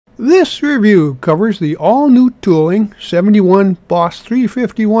This review covers the all-new tooling 71 Boss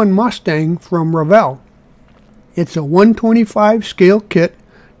 351 Mustang from Revell. It's a 125 scale kit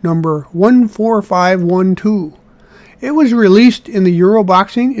number 14512. It was released in the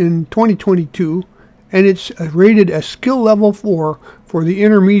Euroboxing in 2022 and it's rated as skill level 4 for the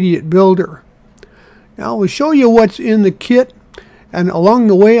intermediate builder. Now we'll show you what's in the kit, and along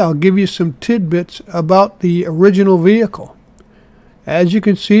the way I'll give you some tidbits about the original vehicle. As you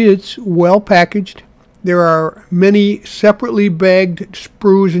can see, it's well packaged. There are many separately bagged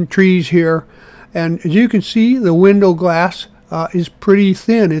sprues and trees here, and as you can see, the window glass is pretty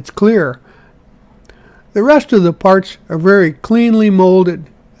thin. It's clear. The rest of the parts are very cleanly molded.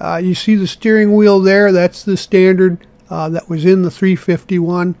 You see the steering wheel there. That's the standard that was in the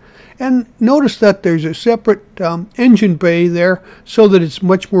 351. And notice that there's a separate engine bay there so that it's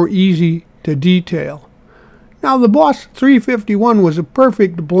much more easy to detail. Now the Boss 351 was a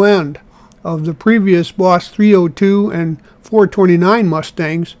perfect blend of the previous Boss 302 and 429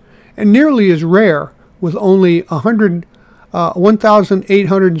 Mustangs, and nearly as rare, with only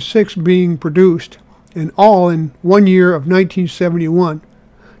 1,806 being produced, and all in 1 year of 1971.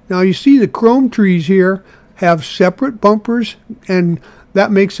 Now you see the chrome trees here have separate bumpers, and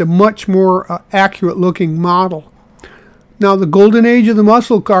that makes a much more accurate looking model. Now the golden age of the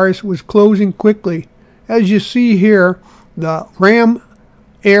muscle cars was closing quickly. As you see here, the Ram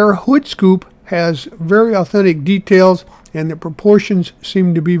Air hood scoop has very authentic details, and the proportions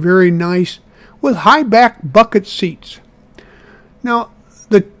seem to be very nice, with high back bucket seats. Now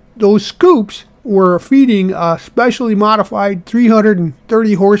those scoops were feeding a specially modified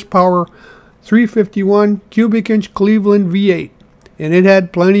 330 horsepower 351 cubic inch Cleveland V8, and it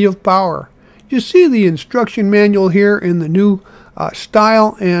had plenty of power. You see the instruction manual here in the new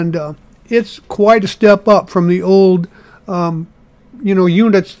style, and it's quite a step up from the old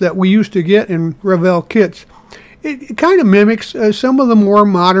units that we used to get in Revell kits. It kind of mimics some of the more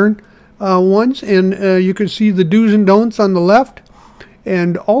modern ones, and you can see the do's and don'ts on the left,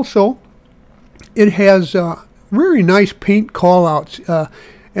 and also it has very nice paint callouts,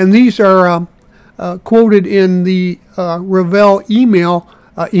 and these are quoted in the Revell email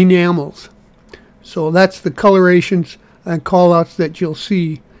enamels. So that's the colorations and callouts that you'll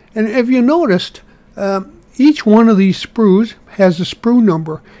see. And if you noticed, each one of these sprues has a sprue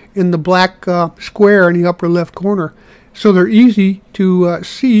number in the black square in the upper left corner, so they're easy to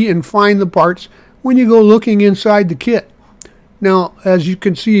see and find the parts when you go looking inside the kit. Now, as you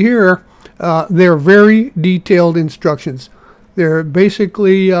can see here, they're very detailed instructions. They're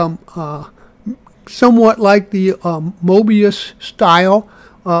basically somewhat like the Mobius style,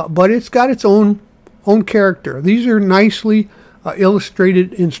 but it's got its own character. These are nicely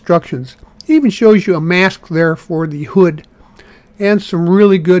illustrated instructions. It even shows you a mask there for the hood, and some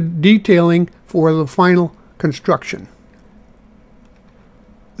really good detailing for the final construction.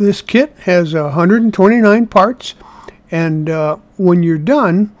 This kit has 129 parts, and when you're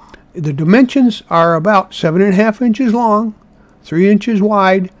done, the dimensions are about 7.5 inches long, 3 inches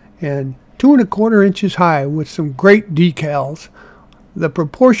wide, and 2¼ inches high, with some great decals. The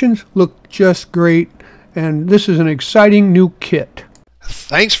proportions look just great, and this is an exciting new kit.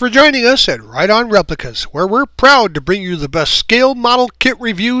 Thanks for joining us at Right On Replicas, where we're proud to bring you the best scale model kit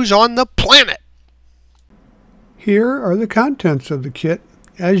reviews on the planet. Here are the contents of the kit.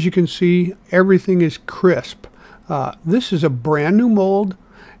 As you can see, everything is crisp. This is a brand new mold,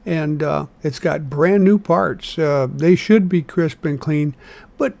 and it's got brand new parts. They should be crisp and clean,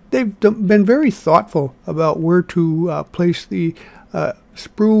 but they've been very thoughtful about where to place the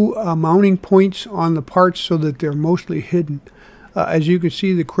sprue mounting points on the parts so that they're mostly hidden. As you can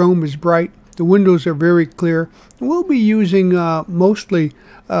see, the chrome is bright. The windows are very clear. We'll be using mostly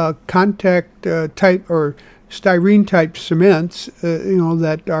contact type or styrene type cements,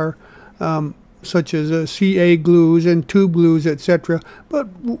 that are such as CA glues and tube glues, etc. But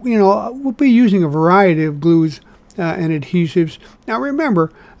we'll be using a variety of glues and adhesives. Now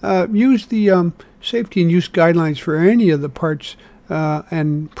remember, use the safety and use guidelines for any of the parts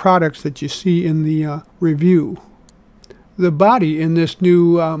and products that you see in the review. The body in this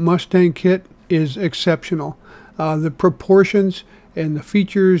new Mustang kit is exceptional. The proportions and the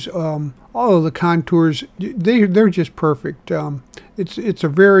features, all of the contours, they're just perfect. It's a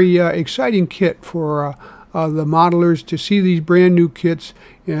very exciting kit for the modelers to see these brand new kits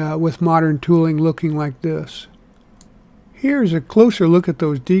with modern tooling looking like this. Here's a closer look at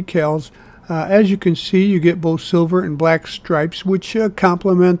those decals. As you can see, you get both silver and black stripes, which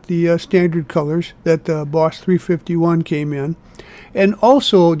complement the standard colors that the Boss 351 came in. And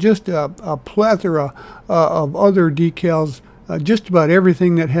also just a plethora of other decals just about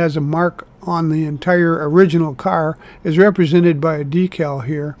everything that has a mark on the entire original car is represented by a decal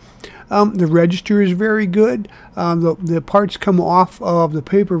here. The register is very good. The parts come off of the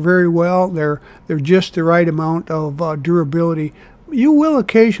paper very well. They're just the right amount of durability. You will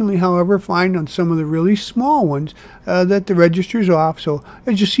occasionally, however, find on some of the really small ones that the register's off. So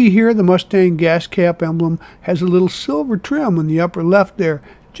as you see here, the Mustang gas cap emblem has a little silver trim in the upper left there.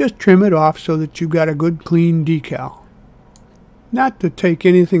 Just trim it off so that you've got a good clean decal. Not to take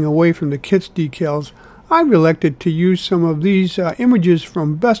anything away from the kit's decals, I've elected to use some of these images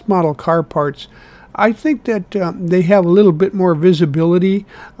from Best Model Car Parts. I think that they have a little bit more visibility,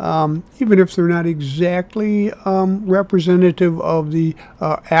 even if they're not exactly representative of the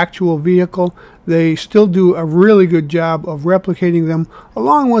actual vehicle. They still do a really good job of replicating them,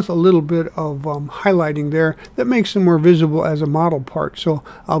 along with a little bit of highlighting there that makes them more visible as a model part. So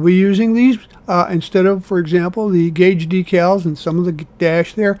I'll be using these instead of, for example, the gauge decals and some of the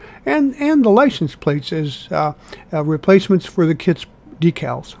dash there, and the license plates as replacements for the kit's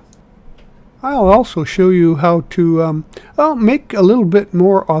decals. I'll also show you how to make a little bit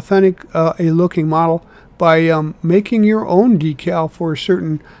more authentic a looking model by making your own decal for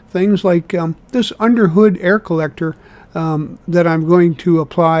certain things, like this underhood air collector that I'm going to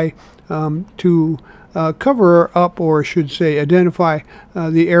apply to cover up, or I should say identify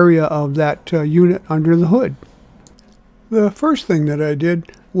the area of that unit under the hood. The first thing that I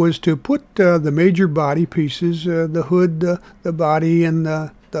did was to put the major body pieces, the hood, the body, and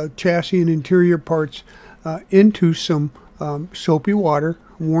the chassis and interior parts into some soapy water,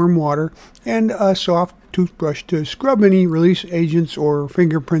 warm water, and a soft toothbrush to scrub any release agents or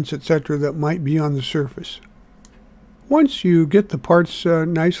fingerprints, etc., that might be on the surface. Once you get the parts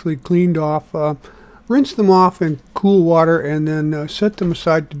nicely cleaned off, rinse them off in cool water and then set them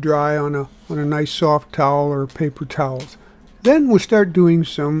aside to dry on a nice soft towel or paper towels. Then we'll start doing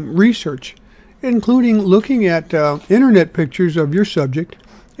some research, including looking at internet pictures of your subject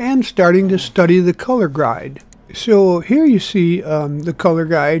and starting to study the color guide. So here you see the color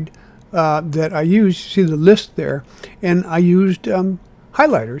guide that I used. You see the list there, and I used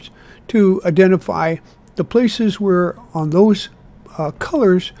highlighters to identify the places where on those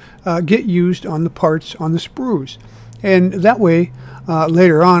colors get used on the parts on the sprues. And that way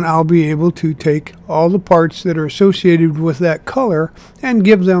later on I'll be able to take all the parts that are associated with that color and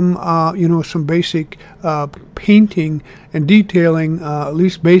give them you know, some basic painting and detailing, at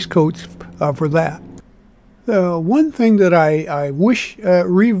least base coats for that. One thing that I wish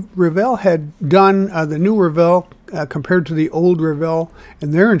Revell had done, the new Revell compared to the old Revell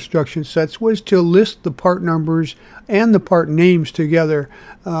and their instruction sets, was to list the part numbers and the part names together.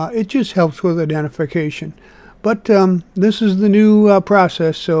 It just helps with identification. But this is the new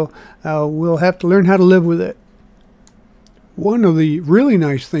process, so we'll have to learn how to live with it. One of the really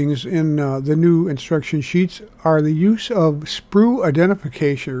nice things in the new instruction sheets are the use of sprue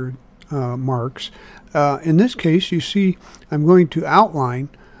identification marks. In this case, you see I'm going to outline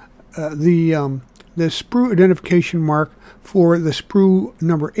the sprue identification mark for the sprue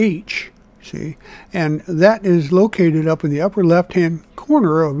number H. See, and that is located up in the upper left-hand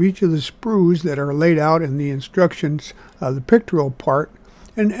corner of each of the sprues that are laid out in the instructions, the pictorial part.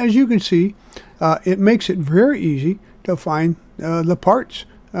 And as you can see, it makes it very easy to find the parts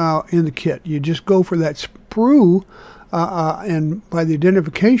in the kit. You just go for that sprue and by the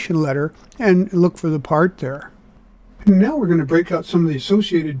identification letter and look for the part there. And now we're going to break out some of the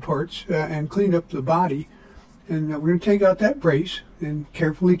associated parts and clean up the body. And we're going to take out that brace and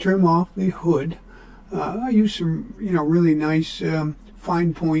carefully trim off the hood. I use some, really nice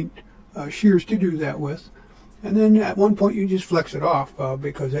fine point shears to do that with. And then at one point you just flex it off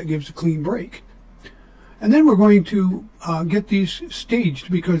because that gives a clean break. And then we're going to get these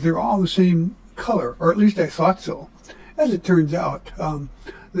staged because they're all the same color, or at least I thought so. As it turns out,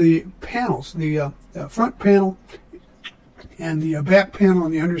 the panels, the front panel and the back panel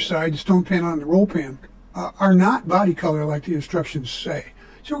on the underside, the stone panel on the roll pan, are not body color like the instructions say.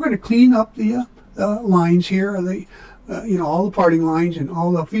 So we're going to clean up the lines here, all the parting lines and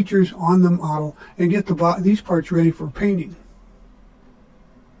all the features on the model, and get these parts ready for painting.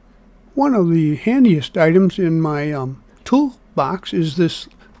 One of the handiest items in my toolbox is this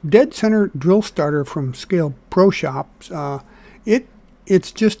dead center drill starter from Scale Pro Shops.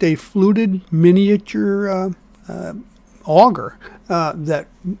 It's just a fluted miniature auger that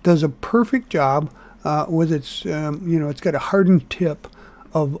does a perfect job with its, it's got a hardened tip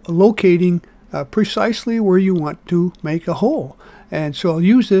of locating precisely where you want to make a hole. And so I'll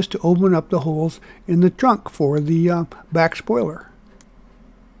use this to open up the holes in the trunk for the back spoiler.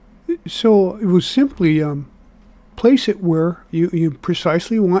 So it was simply place it where you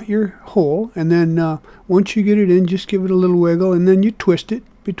precisely want your hole, and then once you get it in, just give it a little wiggle, and then you twist it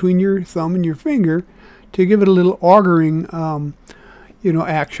between your thumb and your finger to give it a little augering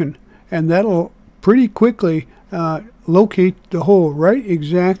action, and that'll pretty quickly locate the hole right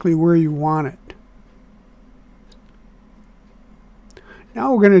exactly where you want it.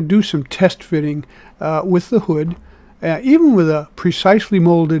 Now we're going to do some test fitting with the hood. Even with a precisely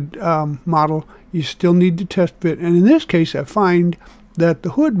molded model, you still need to test fit. And in this case, I find that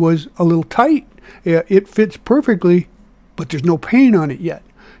the hood was a little tight. It fits perfectly, but there's no paint on it yet.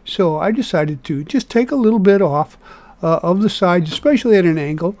 So I decided to just take a little bit off of the sides, especially at an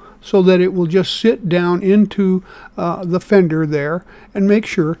angle, so that it will just sit down into the fender there, and make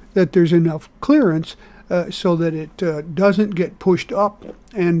sure that there's enough clearance so that it doesn't get pushed up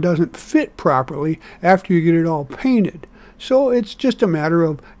and doesn't fit properly after you get it all painted. So it's just a matter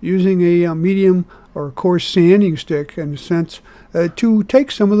of using a medium or coarse sanding stick, in a sense, to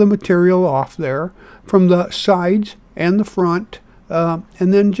take some of the material off there from the sides and the front, and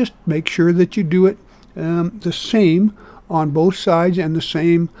then just make sure that you do it the same on both sides and the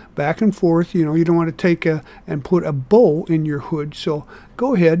same back and forth. You don't want to take and put a bow in your hood, so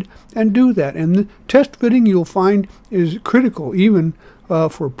go ahead and do that. And the test fitting, you'll find, is critical even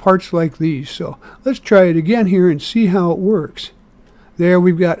for parts like these. So let's try it again here and see how it works. There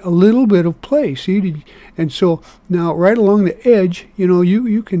we've got a little bit of play, see? And so now right along the edge,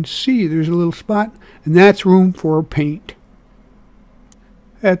 you can see there's a little spot, and that's room for paint.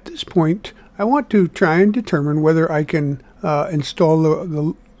 At this point, I want to try and determine whether I can install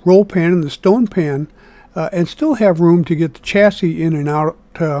the roll pan and the stone pan and still have room to get the chassis in and out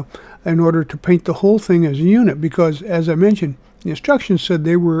in order to paint the whole thing as a unit, because, as I mentioned, the instructions said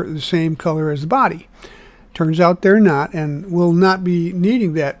they were the same color as the body. Turns out they're not, and will not be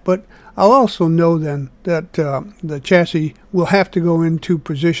needing that. But I'll also know then that the chassis will have to go into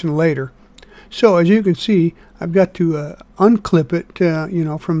position later. So as you can see, I've got to unclip it,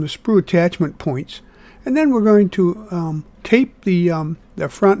 from the sprue attachment points, and then we're going to tape the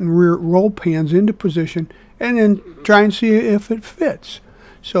front and rear roll pans into position, and then try and see if it fits.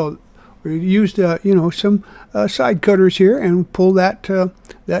 So we used some side cutters here and pull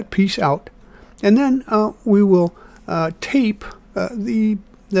that piece out, and then we will tape the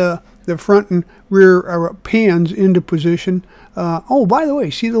front and rear pans into position. Oh, by the way,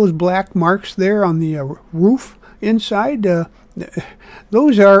 see those black marks there on the roof inside?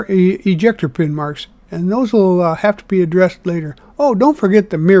 Those are ejector pin marks, and those will have to be addressed later. Oh, don't forget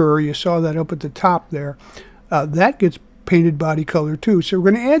the mirror. You saw that up at the top there. That gets painted body color too. So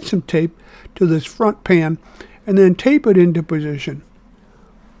we're going to add some tape to this front pan and then tape it into position.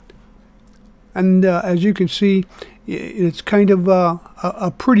 And as you can see, it's kind of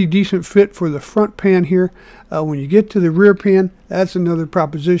a pretty decent fit for the front pan here. When you get to the rear pan, that's another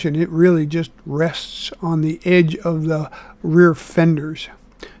proposition. It really just rests on the edge of the rear fenders.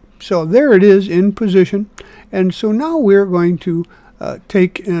 So there it is in position. And so now we're going to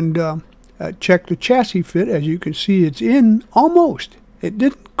take and check the chassis fit. As you can see, it's in almost. It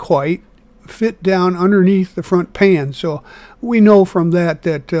didn't quite fit down underneath the front pan. So we know from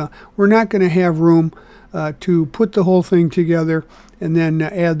that we're not going to have room to put the whole thing together and then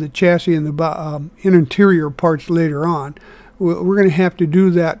add the chassis and the interior parts later on. We're going to have to do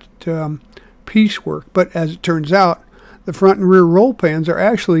that piecework. But as it turns out, the front and rear roll pans are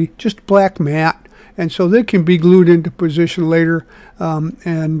actually just black matte, and so they can be glued into position later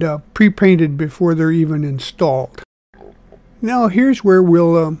and pre-painted before they're even installed. Now here's where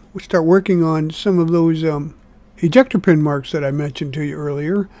we'll start working on some of those ejector pin marks that I mentioned to you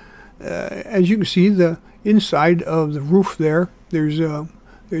earlier. As you can see, the inside of the roof there's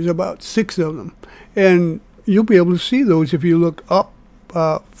about 6 of them, and you'll be able to see those if you look up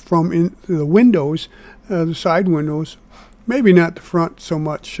from in the windows, the side windows. Maybe not the front so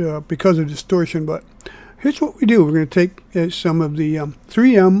much because of distortion, but here's what we do. We're going to take some of the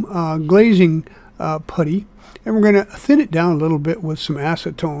 3M glazing putty, and we're going to thin it down a little bit with some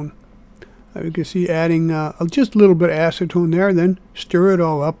acetone. You can see adding just a little bit of acetone there, then stir it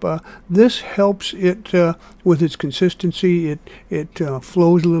all up. This helps it with its consistency. It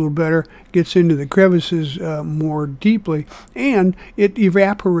flows a little better, gets into the crevices more deeply, and it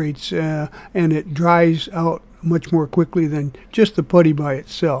evaporates and it dries out much more quickly than just the putty by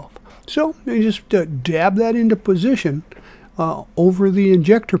itself. So you just dab that into position over the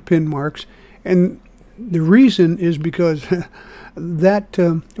injector pin marks, and the reason is because that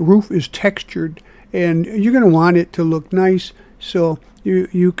roof is textured, and you're going to want it to look nice, so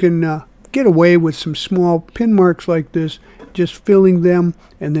you can get away with some small pin marks like this, just filling them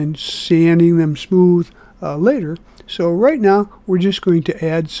and then sanding them smooth later. So right now we're just going to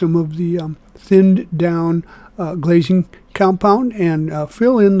add some of the thinned down glazing compound and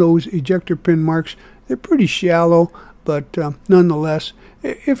fill in those ejector pin marks. They're pretty shallow, but nonetheless,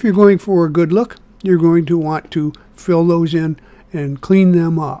 if you're going for a good look, you're going to want to fill those in and clean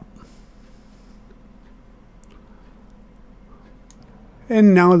them up.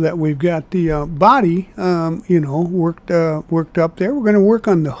 And now that we've got the body, worked up there, we're going to work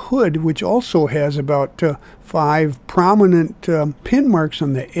on the hood, which also has about 5 prominent pin marks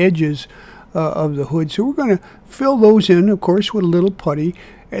on the edges of the hood. So we're going to fill those in, of course, with a little putty,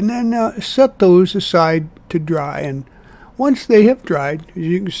 and then set those aside to dry. And once they have dried, as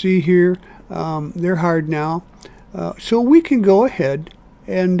you can see here, they're hard now. So we can go ahead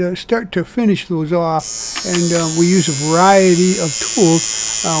and start to finish those off, and we use a variety of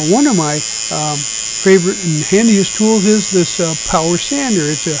tools. One of my favorite and handiest tools is this power sander.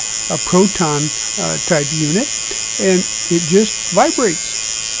 It's a proton type unit, and it just vibrates.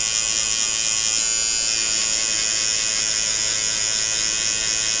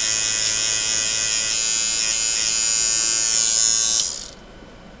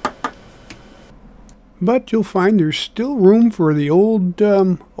 But you'll find there's still room for the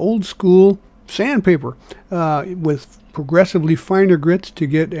old school sandpaper with progressively finer grits to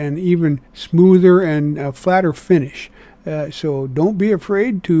get an even smoother and flatter finish. So don't be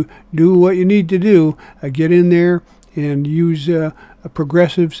afraid to do what you need to do. Get in there and use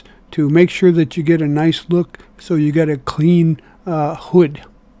progressives to make sure that you get a nice look, so you get a clean hood.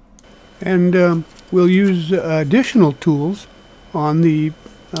 And we'll use additional tools on the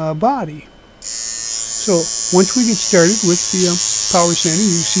body. So once we get started with the power sander,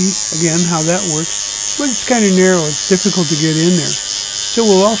 you see again how that works. But it's kind of narrow, it's difficult to get in there. So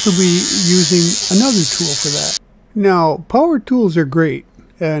we'll also be using another tool for that. Now, power tools are great,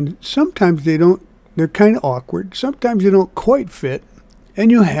 and sometimes they're kind of awkward. Sometimes they don't quite fit,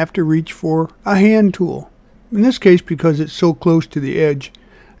 and you have to reach for a hand tool. In this case, because it's so close to the edge,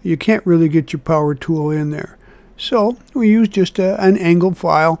 you can't really get your power tool in there. So we use just an angled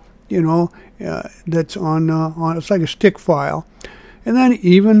file, that's on it's like a stick file. And then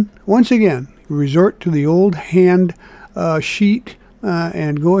even, once again, resort to the old hand sheet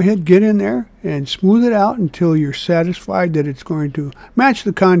and go ahead, get in there and smooth it out until you're satisfied that it's going to match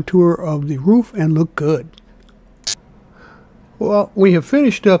the contour of the roof and look good. Well, we have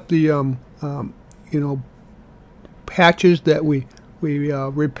finished up the patches that we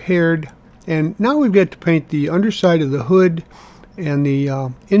repaired, and now we've got to paint the underside of the hood and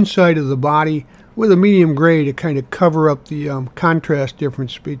the inside of the body with a medium gray to kind of cover up the contrast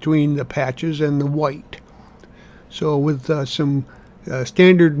difference between the patches and the white. So with some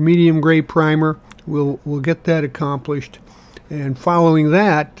standard medium gray primer, we'll get that accomplished. And following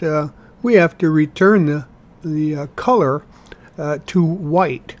that, we have to return the color to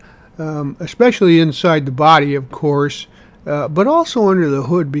white, especially inside the body, of course, but also under the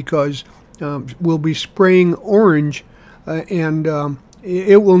hood, because we'll be spraying orange. And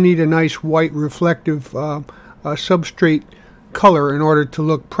it will need a nice white reflective substrate color in order to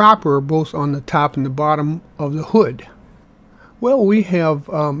look proper both on the top and the bottom of the hood. Well, we have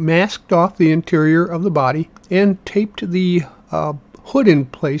masked off the interior of the body and taped the hood in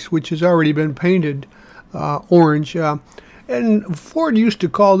place, which has already been painted orange. And Ford used to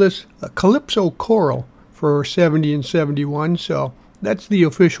call this a Calypso Coral for 70 and 71, so that's the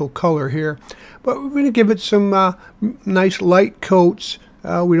official color here. But we're going to give it some nice light coats.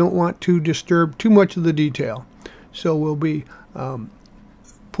 We don't want to disturb too much of the detail. So we'll be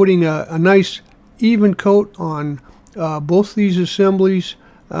putting a nice even coat on both these assemblies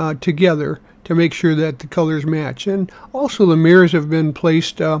together to make sure that the colors match. And also the mirrors have been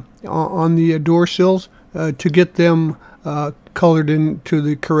placed on the door sills to get them colored into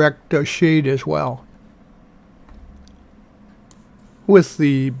the correct shade as well. With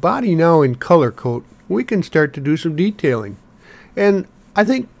the body now in color coat, we can start to do some detailing. And I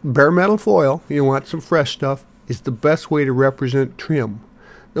think bare metal foil, you want some fresh stuff, is the best way to represent trim.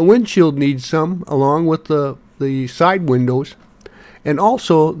 The windshield needs some, along with the side windows, and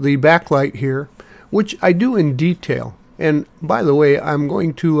also the backlight here, which I do in detail. And by the way, I'm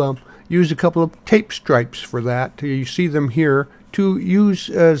going to use a couple of tape stripes for that. You see them here, to use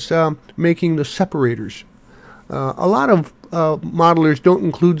as making the separators. A lot of modelers don't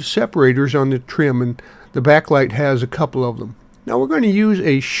include separators on the trim, and the backlight has a couple of them. Now we're going to use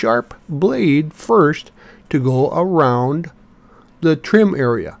a sharp blade first to go around the trim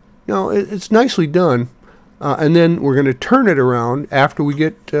area. Now it's nicely done, and then we're going to turn it around after we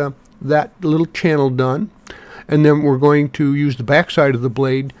get that little channel done, and then we're going to use the back side of the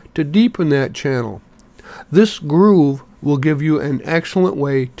blade to deepen that channel. This groove will give you an excellent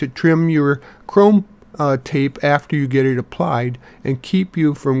way to trim your chrome tape after you get it applied and keep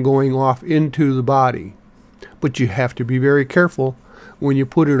you from going off into the body. But you have to be very careful when you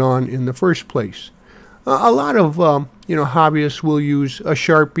put it on in the first place. A lot of hobbyists will use a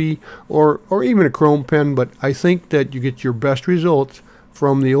Sharpie or even a chrome pen, but I think that you get your best results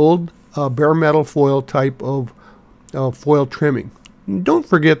from the old bare metal foil type of foil trimming. Don't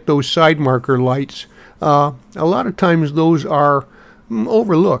forget those side marker lights. A lot of times those are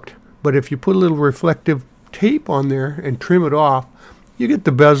overlooked, but if you put a little reflective tape on there and trim it off, you get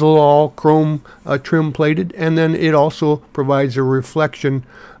the bezel all chrome trim plated, and then it also provides a reflection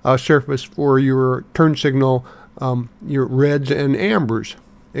surface for your turn signal, your reds and ambers.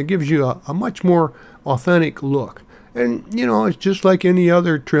 It gives you a much more authentic look. And it's just like any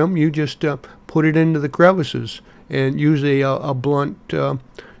other trim. You just put it into the crevices and use a blunt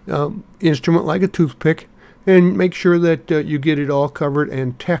instrument like a toothpick and make sure that you get it all covered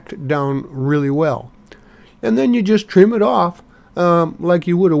and tacked down really well. And then you just trim it off like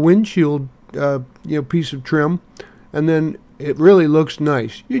you would a windshield piece of trim, and then it really looks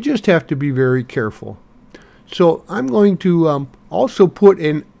nice. You just have to be very careful. So I'm going to also put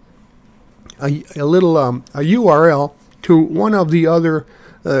in a URL to one of the other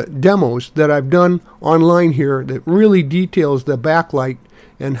demos that I've done online here that really details the backlight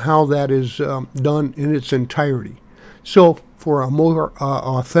and how that is done in its entirety. So for a more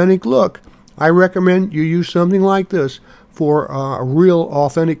authentic look, I recommend you use something like this for a real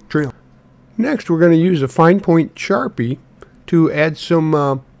authentic trim. Next, we're going to use a fine point Sharpie to add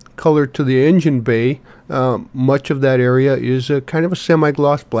some color to the engine bay. Much of that area is kind of a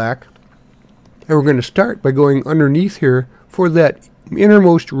semi-gloss black. And we're going to start by going underneath here for that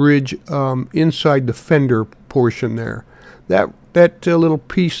innermost ridge inside the fender portion there. That little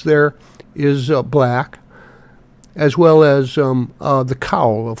piece there is black, as well as the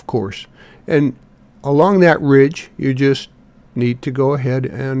cowl, of course. And along that ridge, you just need to go ahead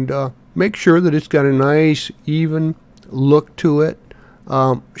and make sure that it's got a nice, even look to it.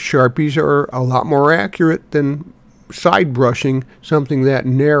 Sharpies are a lot more accurate than side brushing something that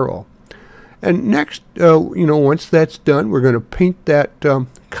narrow. And next, once that's done, we're going to paint that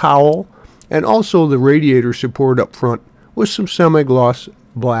cowl and also the radiator support up front with some semi-gloss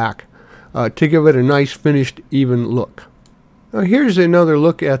black to give it a nice finished, even look. Now here's another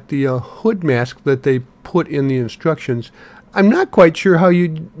look at the hood mask that they put in the instructions. I'm not quite sure how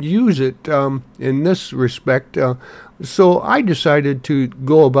you use it in this respect, so I decided to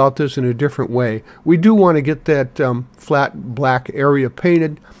go about this in a different way. We do want to get that flat black area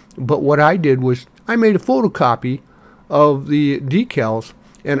painted, but what I did was I made a photocopy of the decals,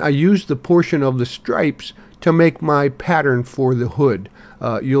 and I used the portion of the stripes to make my pattern for the hood.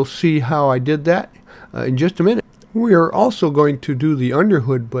 You'll see how I did that in just a minute. We are also going to do the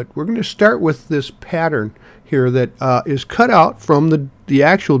underhood, but we're going to start with this pattern here that is cut out from the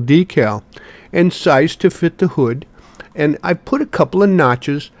actual decal and sized to fit the hood. And I put a couple of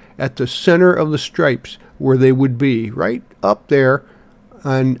notches at the center of the stripes where they would be, right up there.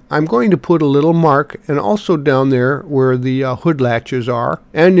 And I'm going to put a little mark and also down there where the hood latches are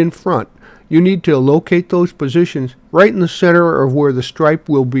and in front. You need to locate those positions right in the center of where the stripe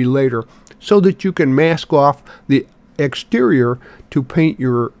will be later, so that you can mask off the exterior to paint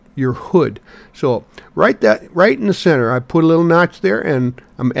your hood. So right in the center, I put a little notch there, and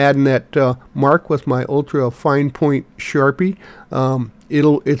I'm adding that mark with my ultra fine point Sharpie.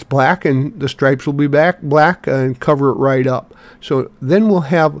 It's black, and the stripes will be black and cover it right up. So then we'll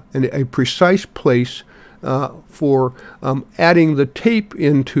have a precise place for adding the tape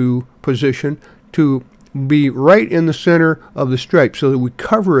into position to be right in the center of the stripe, so that we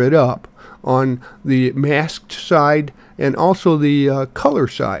cover it up on the masked side and also the color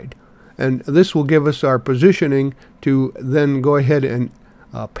side. And this will give us our positioning to then go ahead and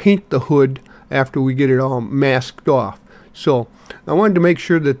paint the hood after we get it all masked off. So I wanted to make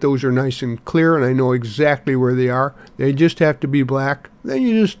sure that those are nice and clear, and I know exactly where they are. They just have to be black. Then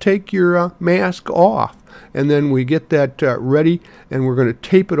you just take your mask off, and then we get that ready, and we're going to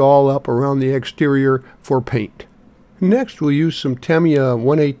tape it all up around the exterior for paint. Next, we'll use some Tamiya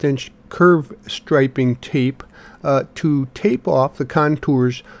 1/8 inch curve striping tape to tape off the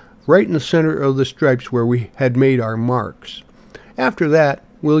contours right in the center of the stripes where we had made our marks. After that,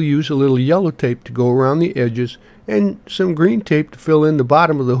 we'll use a little yellow tape to go around the edges and some green tape to fill in the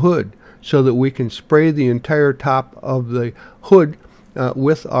bottom of the hood, so that we can spray the entire top of the hood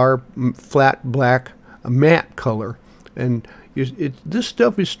with our flat black matte color. And this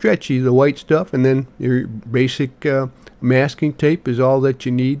stuff is stretchy, the white stuff, and then your basic masking tape is all that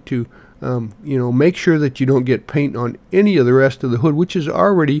you need to you know, make sure that you don't get paint on any of the rest of the hood, which is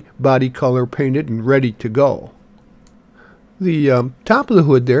already body color painted and ready to go. The top of the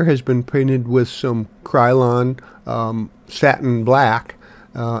hood there has been painted with some Krylon satin black,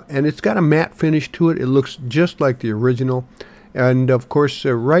 and it's got a matte finish to it. It looks just like the original, and of course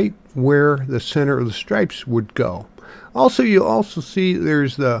right where the center of the stripes would go. Also, you also see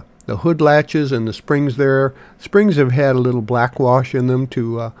there's the hood latches and the springs there. Springs have had a little black wash in them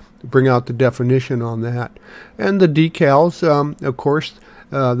to bring out the definition on that. And the decals, of course,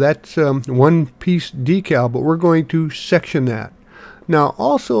 that's one piece decal, but we're going to section that. Now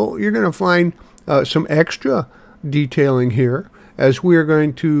also you're going to find some extra detailing here, as we're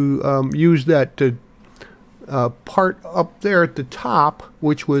going to use that part up there at the top,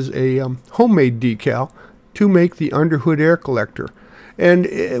 which was a homemade decal, to make the underhood air collector. And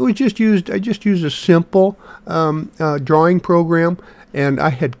it was just used, I just used a simple drawing program, and I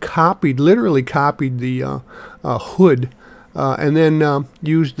had literally copied the hood, and then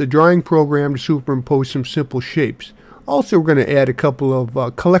used the drawing program to superimpose some simple shapes. Also, we're going to add a couple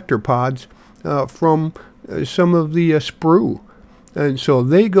of collector pods from some of the sprue. And so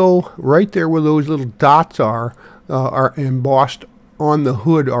they go right there where those little dots are embossed on the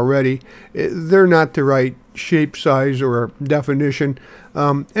hood already. They're not the right shape, size, or definition.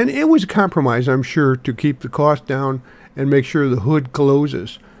 And it was a compromise, I'm sure, to keep the cost down and make sure the hood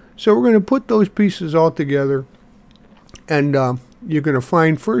closes. So we're going to put those pieces all together, and you're going to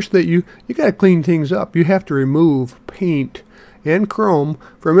find first that you got to clean things up. You have to remove paint and chrome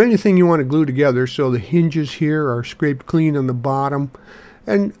from anything you want to glue together, so the hinges here are scraped clean on the bottom.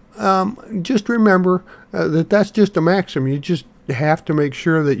 And just remember that that's just a maxim. You just have to make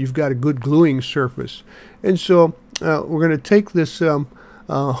sure that you've got a good gluing surface. And so we're going to take this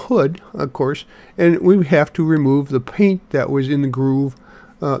hood, of course, and we have to remove the paint that was in the groove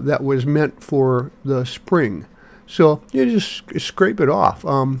that was meant for the spring. So you just scrape it off.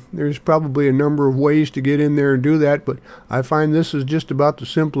 There's probably a number of ways to get in there and do that, but I find this is just about the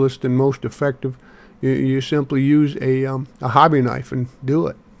simplest and most effective. You simply use a hobby knife and do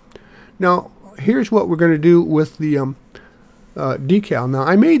it. Now, here's what we're going to do with the decal. Now,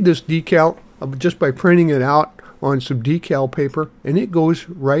 I made this decal just by printing it out on some decal paper, and it goes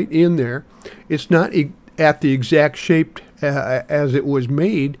right in there. It's not at the exact shape as it was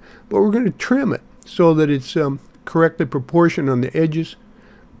made, but we're going to trim it so that it's correctly proportioned on the edges.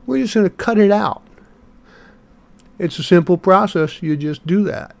 We're just going to cut it out. It's a simple process. You just do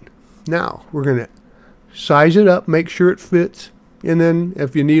that. Now we're going to size it up, make sure it fits, and then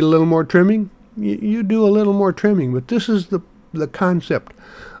if you need a little more trimming, you do a little more trimming. But this is the concept.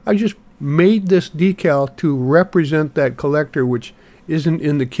 I just made this decal to represent that collector, which isn't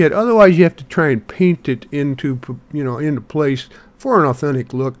in the kit. Otherwise you have to try and paint it into place for an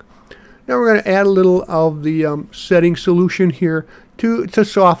authentic look. Now we're going to add a little of the setting solution here to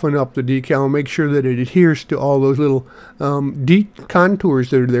soften up the decal and make sure that it adheres to all those little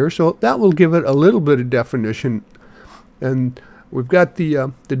contours that are there. So that will give it a little bit of definition. And we've got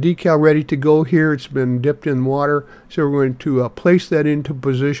the decal ready to go here. It's been dipped in water. So we're going to place that into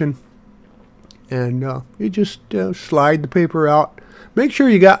position. And you just slide the paper out. Make sure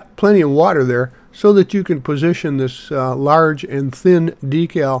you got plenty of water there, so that you can position this large and thin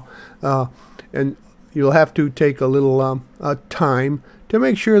decal, and you'll have to take a little time to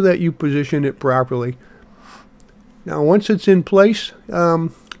make sure that you position it properly. Now once it's in place,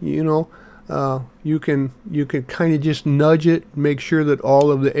 you can kind of just nudge it, make sure that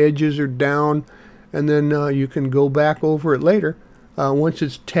all of the edges are down, and then you can go back over it later. Once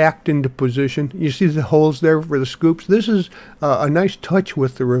it's tacked into position, you see the holes there for the scoops. This is a nice touch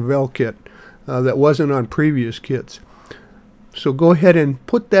with the Revell kit that wasn't on previous kits. So go ahead and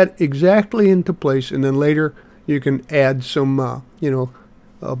put that exactly into place, and then later you can add some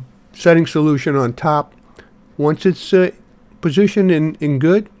setting solution on top. Once it's positioned in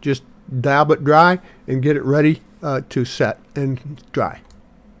good, just dab it dry and get it ready to set and dry.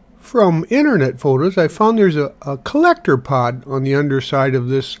 From internet photos, I found there's a collector pod on the underside of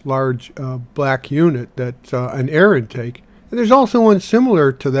this large black unit that's an air intake. And there's also one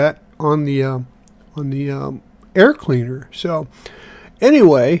similar to that on the air cleaner. So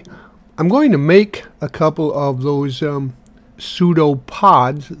anyway, I'm going to make a couple of those pseudo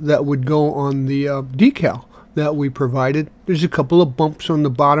pods that would go on the decal that we provided. There's a couple of bumps on the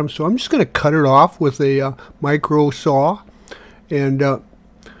bottom, so I'm just going to cut it off with a micro saw, and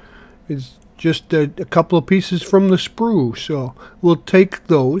it's just a couple of pieces from the sprue. So we'll take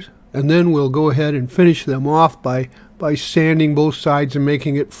those, and then we'll go ahead and finish them off by sanding both sides and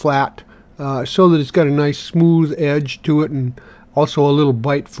making it flat, so that it's got a nice smooth edge to it, and also a little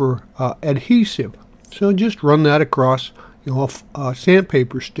bite for adhesive. So just run that across, you know, a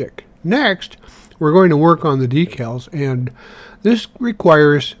sandpaper stick. Next, we're going to work on the decals, and this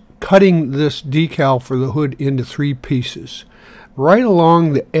requires cutting this decal for the hood into 3 pieces right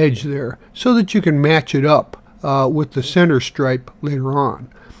along the edge there so that you can match it up with the center stripe later on.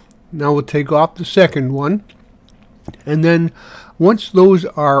 Now we'll take off the second one, and then once those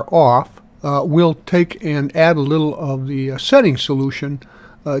are off, we'll take and add a little of the setting solution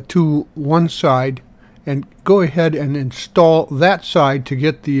to one side and go ahead and install that side to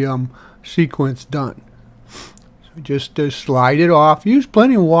get the sequence done. So just slide it off. Use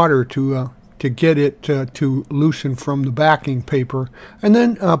plenty of water to get it to loosen from the backing paper, and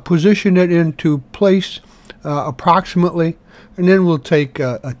then position it into place approximately, and then we'll take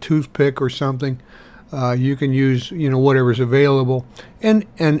a toothpick or something. You can use, you know, whatever's available, and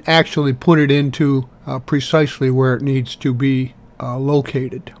actually put it into precisely where it needs to be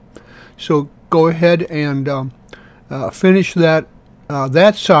located. So go ahead and finish that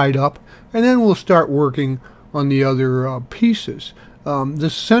side up, and then we'll start working on the other pieces. The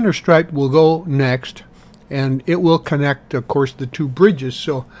center stripe will go next, and it will connect, of course, the 2 bridges.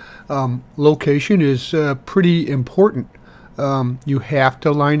 So location is pretty important. You have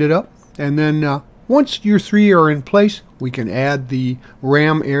to line it up, and then once your 3 are in place, we can add the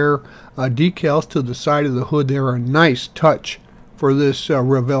ram air decals to the side of the hood. They're a nice touch for this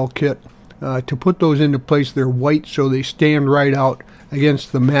Revell kit. To put those into place, they're white, so they stand right out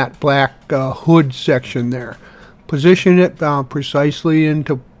against the matte black hood section there. Position it precisely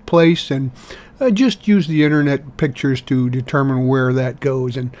into place, and just use the internet pictures to determine where that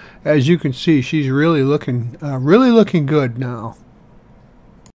goes. And as you can see, she's really looking good now.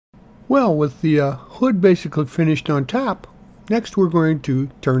 Well, with the hood basically finished on top, next we're going to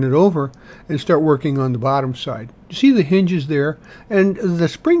turn it over and start working on the bottom side. You see the hinges there, and the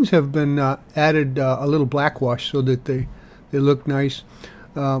springs have been added a little black wash so that they look nice.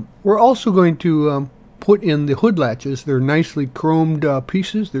 We're also going to put in the hood latches. They're nicely chromed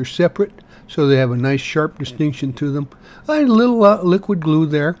pieces. They're separate, so they have a nice sharp distinction to them. And a little liquid glue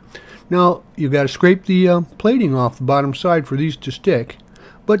there. Now you've got to scrape the plating off the bottom side for these to stick,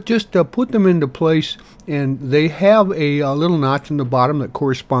 but just put them into place, and they have a little notch in the bottom that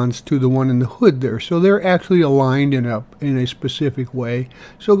corresponds to the one in the hood there, so they're actually aligned in a specific way.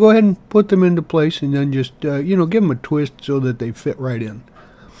 So go ahead and put them into place, and then just you know, give them a twist so that they fit right in.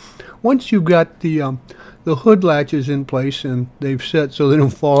 Once you've got the hood latches in place and they've set so they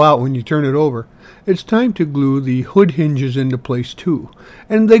don't fall out when you turn it over, it's time to glue the hood hinges into place too.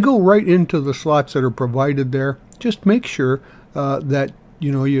 And they go right into the slots that are provided there. Just make sure that,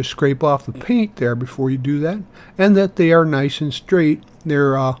 you know, you scrape off the paint there before you do that, and that they are nice and straight.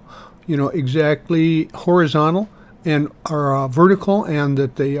 They're you know, exactly horizontal and are vertical, and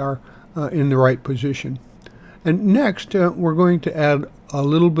that they are in the right position. And next we're going to add a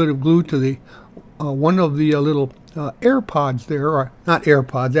little bit of glue to the one of the little air pods there, or not air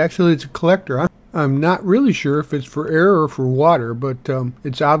pods, actually it's a collector. I'm not really sure if it's for air or for water, but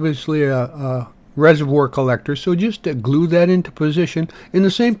it's obviously a reservoir collector. So just glue that into position in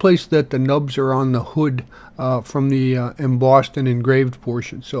the same place that the nubs are on the hood from the embossed and engraved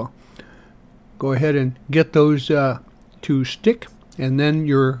portion. So go ahead and get those to stick, and then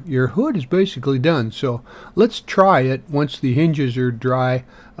your hood is basically done. So let's try it once the hinges are dry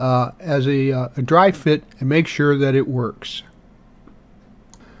as a dry fit, and make sure that it works.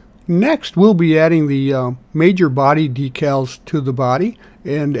 Next we'll be adding the major body decals to the body,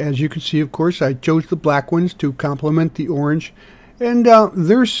 and as you can see, of course, I chose the black ones to complement the orange, and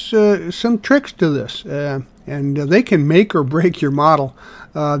there's some tricks to this, and they can make or break your model.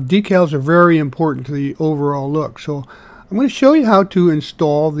 Decals are very important to the overall look. So I'm going to show you how to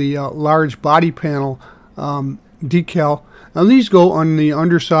install the large body panel decal. Now these go on the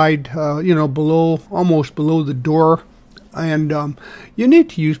underside, you know, below, almost below the door, and you need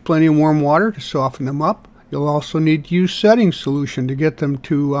to use plenty of warm water to soften them up. You'll also need to use setting solution to get them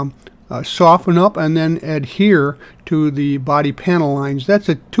to soften up and then adhere to the body panel lines. That's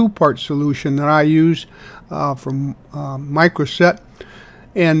a 2-part solution that I use from Microset,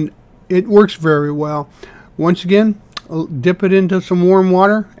 and it works very well. Once again, dip it into some warm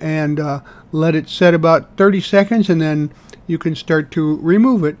water and let it set about 30 seconds, and then you can start to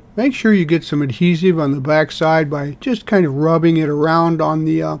remove it. Make sure you get some adhesive on the back side by just kind of rubbing it around on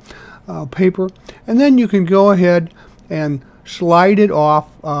the paper, and then you can go ahead and slide it off.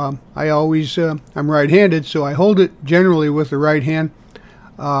 I always, I'm right-handed, so I hold it generally with the right hand,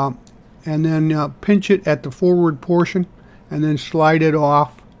 and then pinch it at the forward portion and then slide it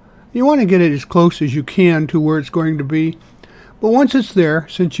off. You want to get it as close as you can to where it's going to be, But once it's there,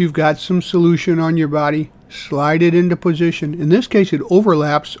 since you've got some solution on your body, slide it into position. In this case, it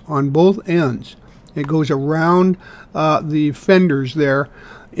overlaps on both ends. It goes around the fenders there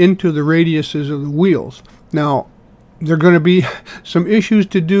into the radiuses of the wheels. Now, there are going to be some issues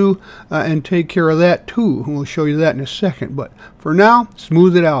to do and take care of that too. And we'll show you that in a second. But for now,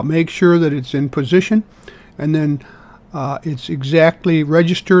 smooth it out. Make sure that it's in position, and then it's exactly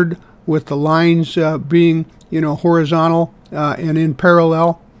registered with the lines being, horizontal and in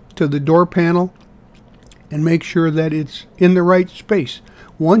parallel to the door panel, and make sure that it's in the right space.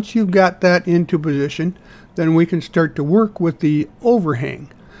 Once you've got that into position, then we can start to work with the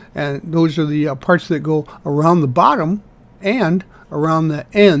overhang. And those are the parts that go around the bottom and around the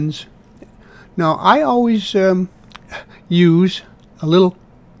ends. Now, I always use a little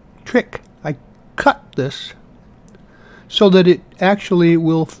trick. I cut this so that it actually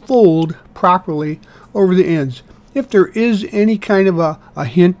will fold properly over the ends. If there is any kind of a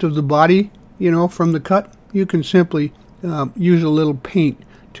hint of the body, from the cut, you can simply use a little paint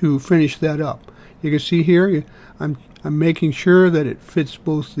to finish that up. You can see here, I'm making sure that it fits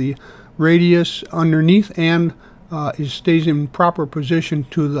both the radius underneath and it stays in proper position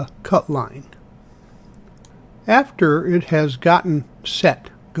to the cut line. After it has gotten set,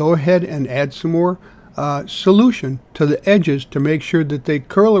 go ahead and add some more solution to the edges to make sure that they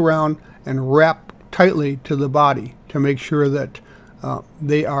curl around and wrap tightly to the body, to make sure that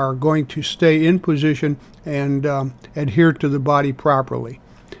they are going to stay in position and adhere to the body properly.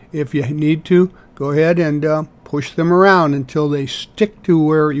 If you need to, go ahead and push them around until they stick to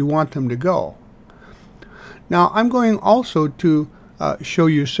where you want them to go. Now, I'm going also to show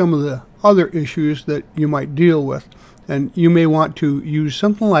you some of the other issues that you might deal with, and you may want to use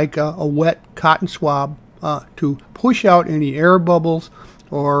something like a wet cotton swab to push out any air bubbles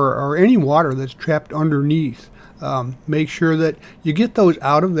or any water that's trapped underneath. Make sure that you get those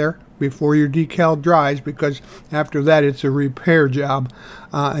out of there before your decal dries, because after that it's a repair job,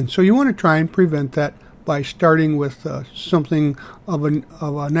 and so you want to try and prevent that by starting with something of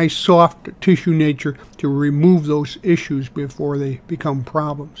a nice soft tissue nature to remove those issues before they become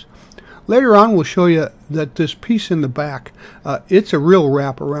problems. Later on, we'll show you that this piece in the back, it's a real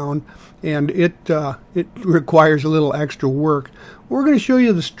wraparound, and it requires a little extra work. We're going to show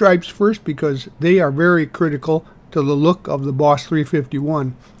you the stripes first because they are very critical to the look of the Boss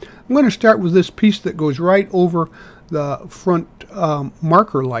 351. I'm going to start with this piece that goes right over the front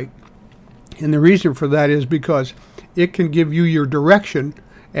marker light. And the reason for that is because it can give you your direction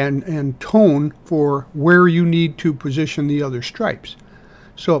and tone for where you need to position the other stripes.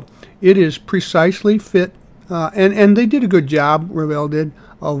 So it is precisely fit, and they did a good job, Revell did,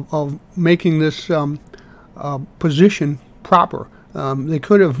 of making this position proper. They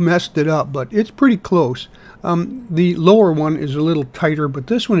could have messed it up, but it's pretty close. The lower one is a little tighter, but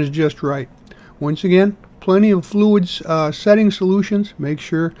this one is just right. Once again, plenty of fluids setting solutions. Make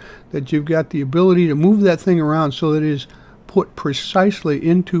sure that you've got the ability to move that thing around so that it is put precisely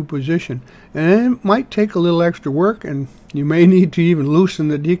into position. And it might take a little extra work, and you may need to even loosen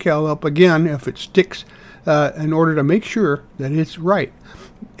the decal up again if it sticks in order to make sure that it's right.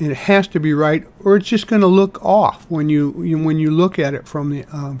 It has to be right, or it's just going to look off when you look at it from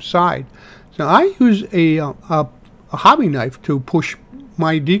the side. So I use a hobby knife to push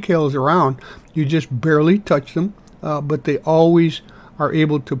my decals around. You just barely touch them, but they always are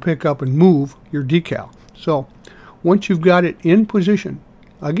able to pick up and move your decal. So once you've got it in position,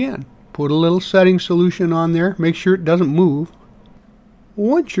 again, put a little setting solution on there. Make sure it doesn't move.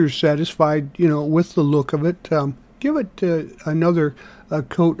 Once you're satisfied, with the look of it, give it another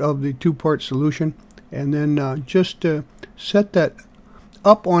coat of the two-part solution, and then just set that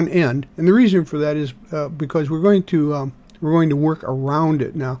up on end. And the reason for that is because we're going to work around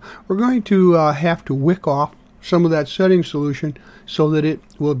it now. We're going to have to wick off some of that setting solution so that it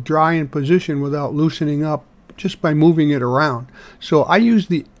will dry in position without loosening up just by moving it around. So I use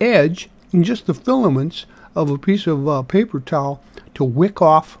the edge and just the filaments of a piece of paper towel to wick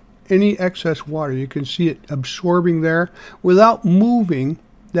off any excess water. You can see it absorbing there without moving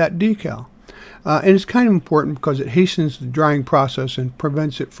that decal. And it's kind of important because it hastens the drying process and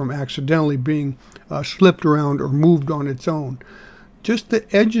prevents it from accidentally being slipped around or moved on its own. Just the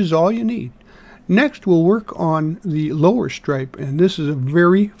edge is all you need. Next, we'll work on the lower stripe, and this is a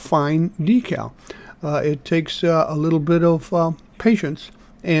very fine decal. It takes a little bit of patience,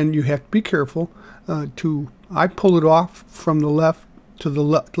 and you have to be careful I pull it off from the left to the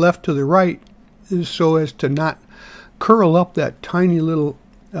left to the right so as to not curl up that tiny little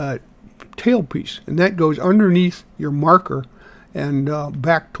tail piece, and that goes underneath your marker and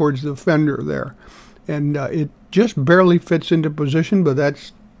back towards the fender there. and it just barely fits into position, but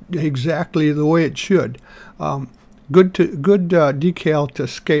that's exactly the way it should. Good decal to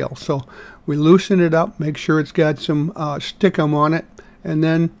scale. So we loosen it up, make sure it's got some stickum on it, and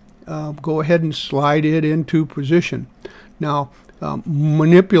then go ahead and slide it into position. Now,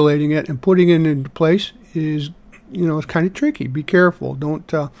 manipulating it and putting it into place is, it's kind of tricky. Be careful.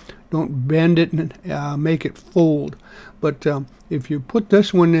 Don't bend it and make it fold. But if you put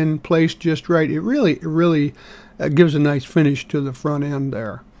this one in place just right, it really gives a nice finish to the front end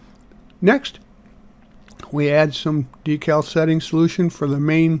there. Next, we add some decal setting solution for the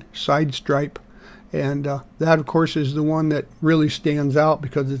main side stripe, and that of course is the one that really stands out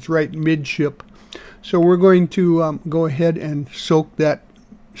because it's right midship. So we're going to go ahead and soak that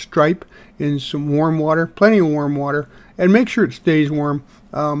stripe in some warm water, plenty of warm water, and make sure it stays warm.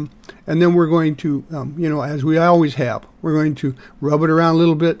 And then we're going to, as we always have, we're going to rub it around a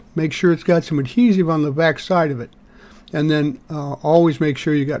little bit, make sure it's got some adhesive on the back side of it. And then always make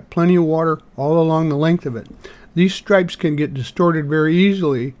sure you got plenty of water all along the length of it. These stripes can get distorted very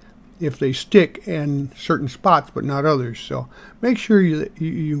easily if they stick in certain spots, but not others. So make sure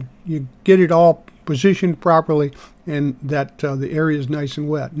you get it all positioned properly and that the area is nice and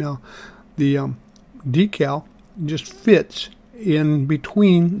wet. Now, the decal just fits in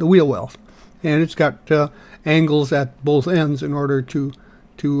between the wheel wells, and it's got angles at both ends in order to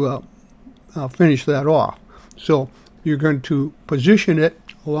finish that off. So you're going to position it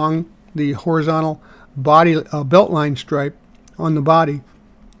along the horizontal body belt line stripe on the body,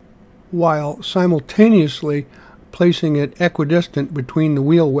 while simultaneously placing it equidistant between the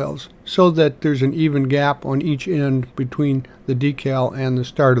wheel wells so that there's an even gap on each end between the decal and the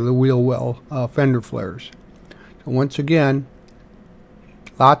start of the wheel well fender flares. So once again,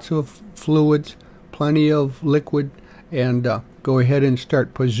 lots of fluids, plenty of liquid, and go ahead and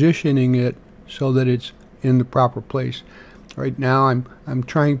start positioning it so that it's in the proper place. Right now I'm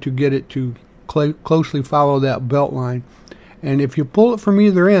trying to get it to closely follow that belt line, and if you pull it from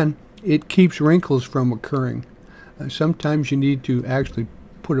either end, it keeps wrinkles from occurring. Sometimes you need to actually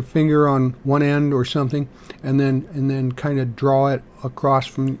put a finger on one end or something, and then kind of draw it across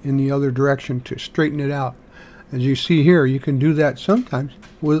from in the other direction to straighten it out. As you see here, you can do that sometimes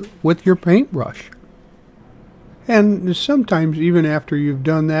with your paintbrush. And sometimes even after you've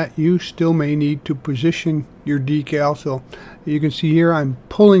done that, you still may need to position your decal. So you can see here I'm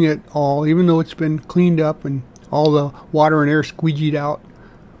pulling it all, even though it's been cleaned up and all the water and air squeegeed out,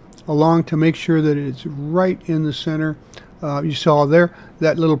 along to make sure that it's right in the center. You saw there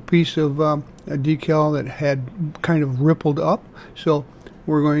that little piece of a decal that had kind of rippled up. So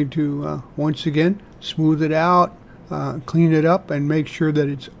we're going to once again smooth it out, clean it up, and make sure that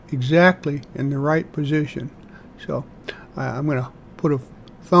it's exactly in the right position. So I'm going to put a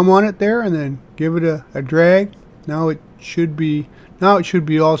thumb on it there and then give it a drag. Now it should be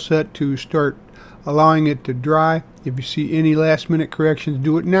all set to start allowing it to dry. If you see any last minute corrections,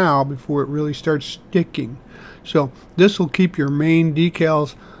 do it now before it really starts sticking. So this will keep your main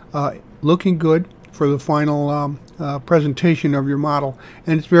decals looking good for the final presentation of your model,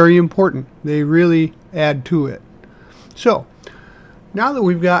 and it's very important. They really add to it. So now that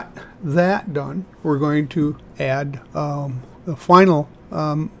we've got that done, we're going to add the final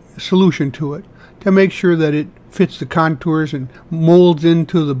solution to it to make sure that it fits the contours and molds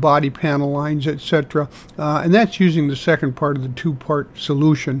into the body panel lines, etc. And that's using the second part of the two-part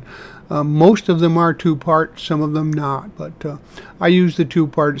solution. Most of them are two-part, some of them not, but I use the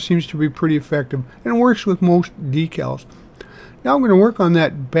two-part. It seems to be pretty effective, and it works with most decals. Now I'm going to work on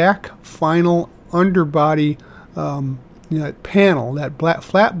that back final underbody that panel, that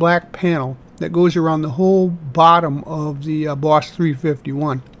flat black panel that goes around the whole bottom of the Boss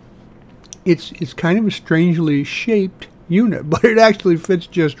 351. It's kind of a strangely shaped unit, but it actually fits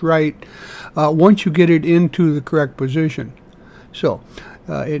just right once you get it into the correct position. So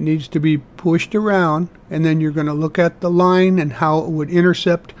it needs to be pushed around, and then you're going to look at the line and how it would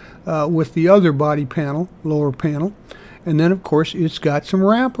intercept with the other body panel, lower panel. And then of course it's got some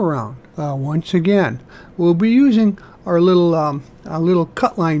wraparound. Once again, we'll be using our little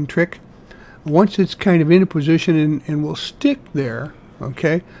cut line trick. Once it's kind of in a position and will stick there,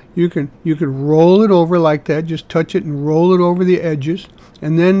 okay, you can roll it over like that. Just touch it and roll it over the edges,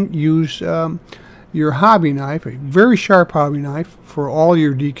 and then use your hobby knife, a very sharp hobby knife for all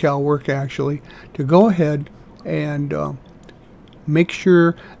your decal work actually, to go ahead and make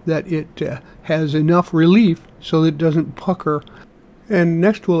sure that it has enough relief so that it doesn't pucker. And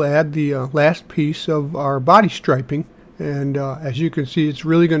next we'll add the last piece of our body striping, And as you can see, it's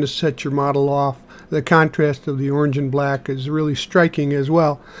really going to set your model off. The contrast of the orange and black is really striking as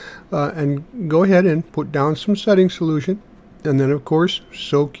well. And go ahead and put down some setting solution, and then of course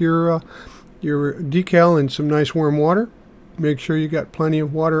soak your decal in some nice warm water. Make sure you got plenty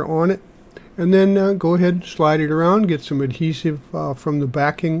of water on it, and then go ahead and slide it around. Get some adhesive from the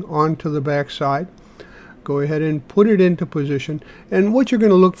backing onto the back side. Go ahead and put it into position, and what you're going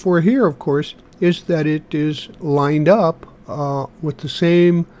to look for here, of course, is that it is lined up with the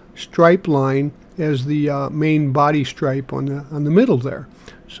same stripe line as the main body stripe on the middle there.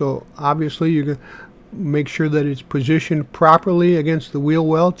 So obviously you're going to make sure that it's positioned properly against the wheel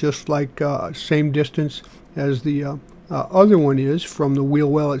well, just like same distance as the other one is from the wheel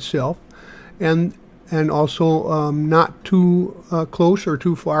well itself, and also not too close or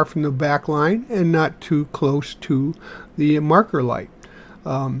too far from the back line, and not too close to the marker light.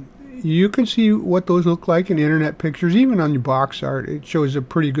 You can see what those look like in internet pictures. Even on your box art, it shows a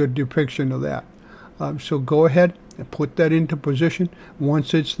pretty good depiction of that. So go ahead and put that into position.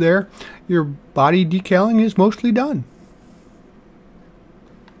 Once it's there, your body decaling is mostly done.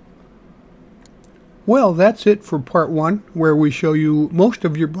 Well, that's it for part one, where we show you most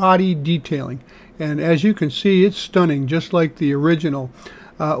of your body detailing. And as you can see, it's stunning, just like the original,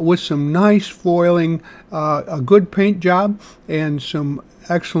 with some nice foiling, a good paint job, and some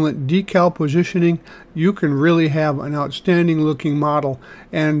excellent decal positioning. You can really have an outstanding looking model,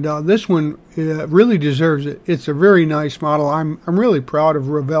 and this one really deserves it. It's a very nice model. I'm really proud of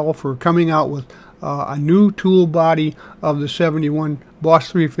Revell for coming out with a new tool body of the 71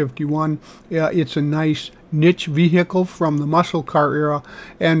 Boss 351. It's a nice niche vehicle from the muscle car era,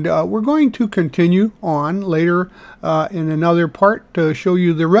 and we're going to continue on later in another part to show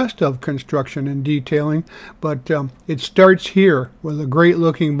you the rest of construction and detailing, but it starts here with a great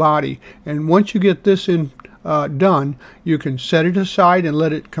looking body, and once you get this in done, you can set it aside and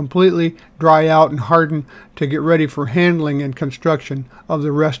let it completely dry out and harden to get ready for handling and construction of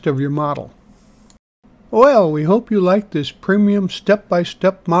the rest of your model. Well, we hope you liked this premium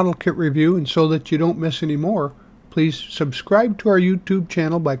step-by-step model kit review, and so that you don't miss any more, please subscribe to our YouTube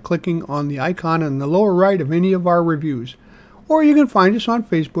channel by clicking on the icon in the lower right of any of our reviews. Or you can find us on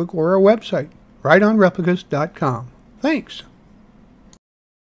Facebook or our website, rightonreplicas.com. Thanks.